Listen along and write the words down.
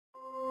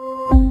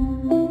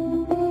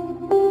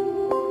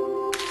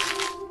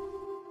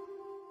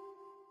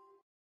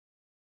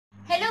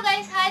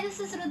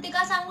is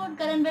Rutika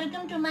Sangodkar and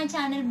welcome to my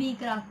channel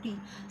Beecraffties.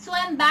 So I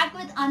am back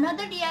with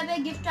another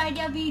DIY gift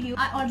idea video.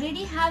 I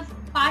already have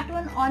part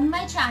 1 on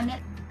my channel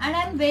and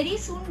I am very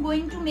soon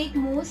going to make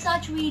more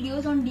such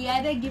videos on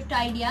DIY gift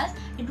ideas.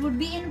 It would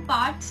be in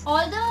parts.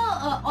 All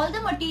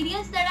the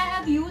materials that I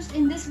have used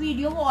in this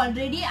video were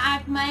already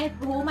at my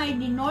home. I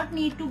did not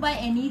need to buy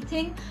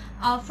anything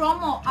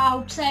from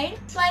outside.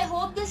 So I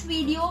hope this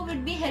video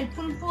will be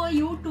helpful for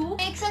you to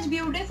make such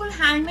beautiful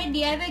handmade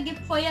DIY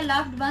gift for your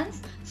loved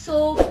ones.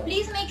 So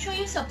please make sure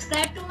you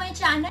subscribe to my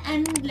channel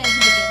and let's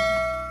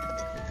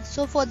begin.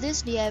 So for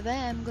this DIY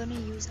I am going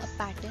to use a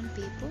pattern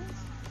paper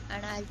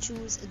and I'll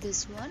choose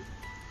this one.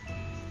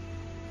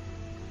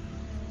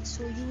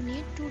 So you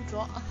need to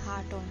draw a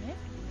heart on it.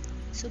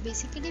 So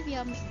basically we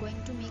are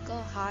going to make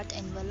a heart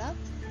envelope.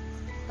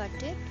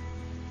 Cut it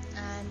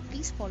and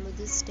please follow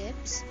these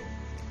steps.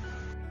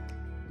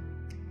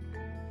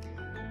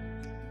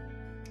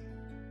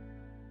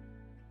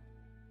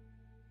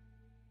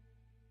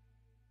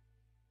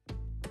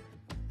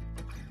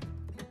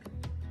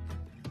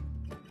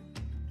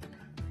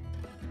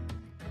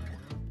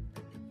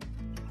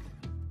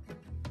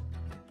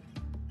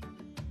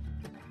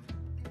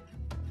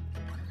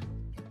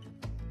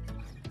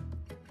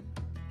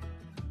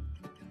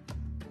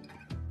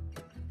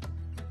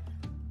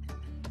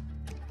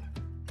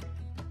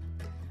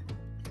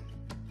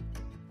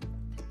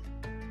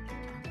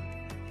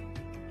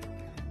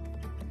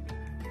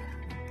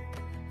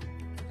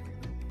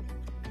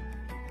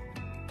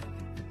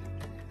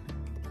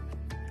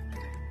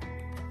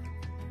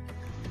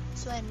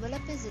 So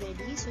envelope is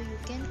ready, so you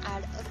can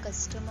add a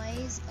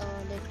customized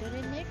letter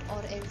in it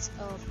or else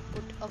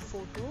put a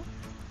photo.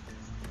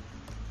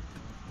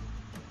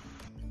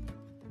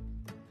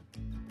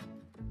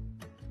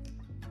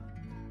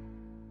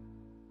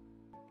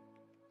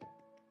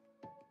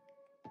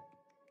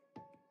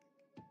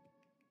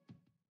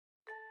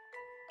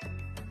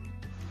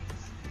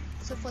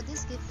 So for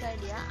this gift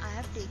idea I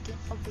have taken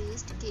a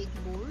waste cake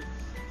mold.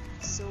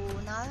 So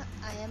now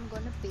I am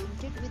gonna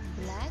paint it with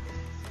black.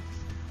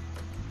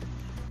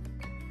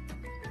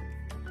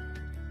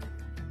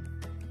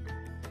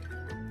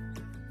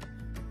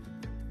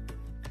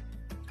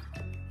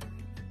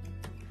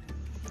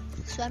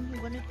 So I'm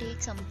going to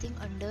take something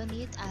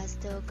underneath as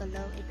the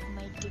color it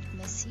might get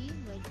messy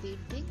while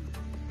painting.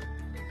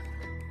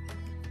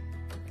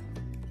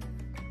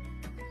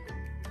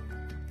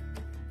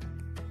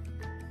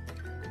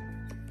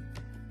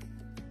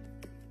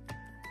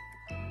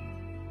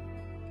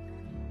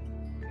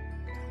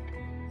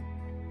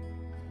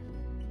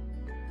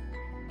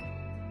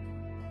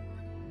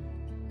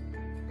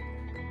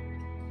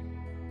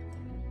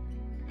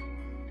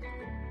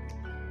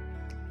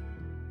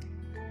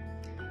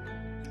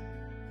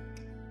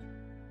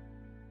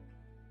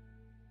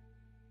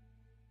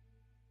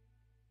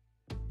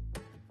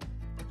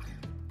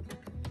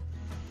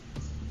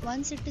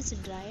 Once it is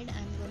dried, I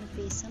am going to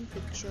paste some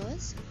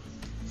pictures.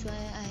 So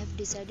I have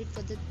decided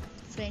for the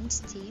Friends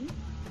theme.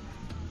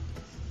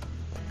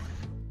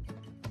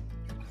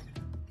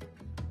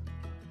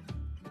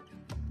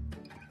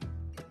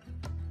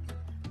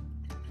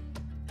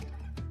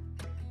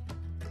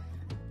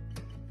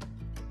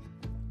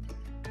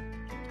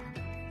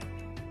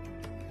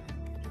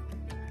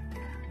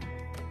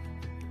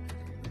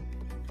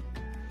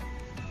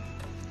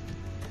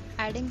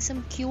 Adding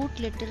some cute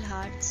little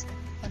hearts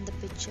on the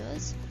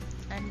pictures,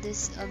 and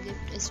this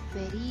gift is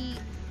very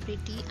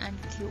pretty and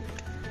cute.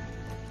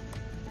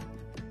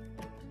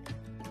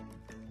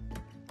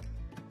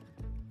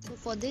 So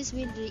for this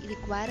we'll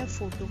require a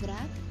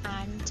photograph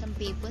and some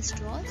paper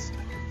straws.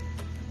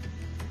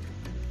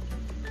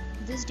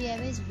 This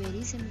DIY is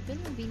very simple.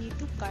 We need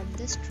to cut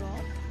the straw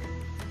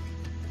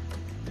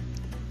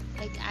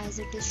like as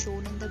it is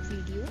shown in the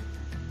video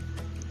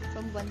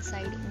from one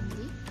side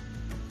only,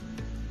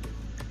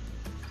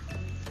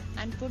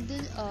 and put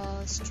the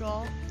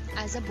straw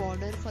as a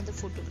border for the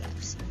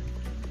photographs.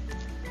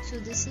 So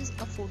this is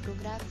a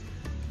photograph,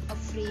 a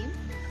frame,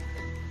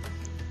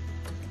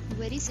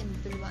 very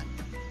simple one,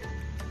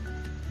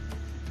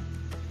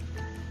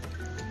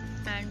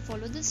 and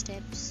follow the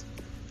steps.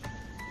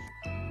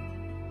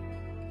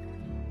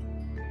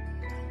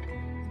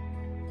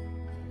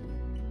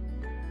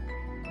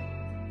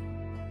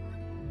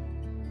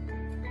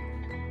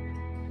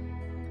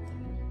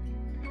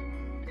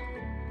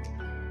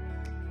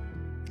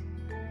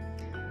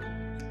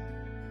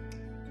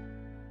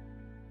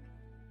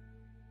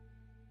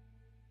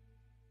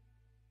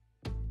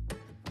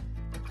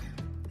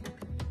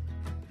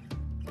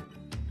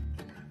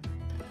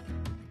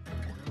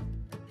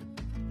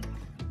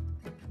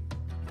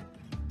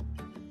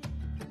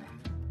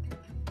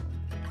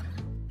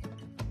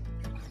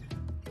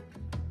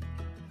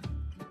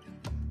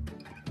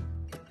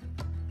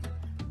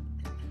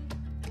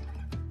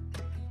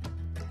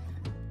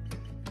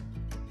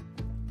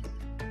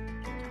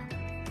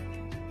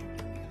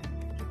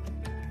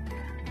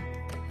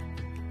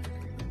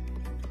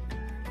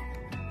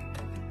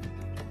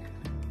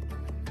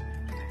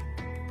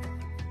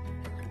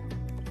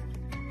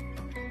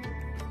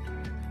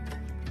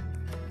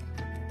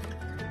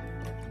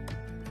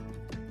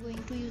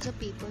 to use a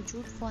paper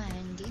jute for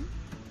hanging.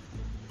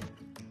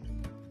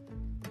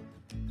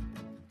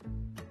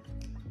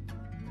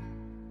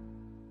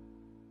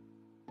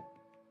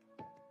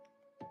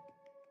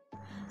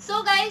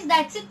 So guys,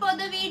 that's it for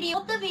the video.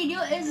 Hope the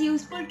video is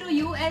useful to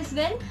you as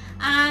well,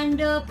 and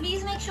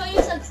please make sure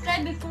you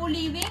subscribe before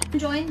leaving,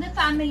 join the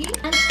family,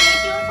 and stay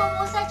tuned for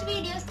more such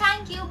videos.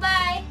 Thank you.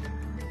 Bye.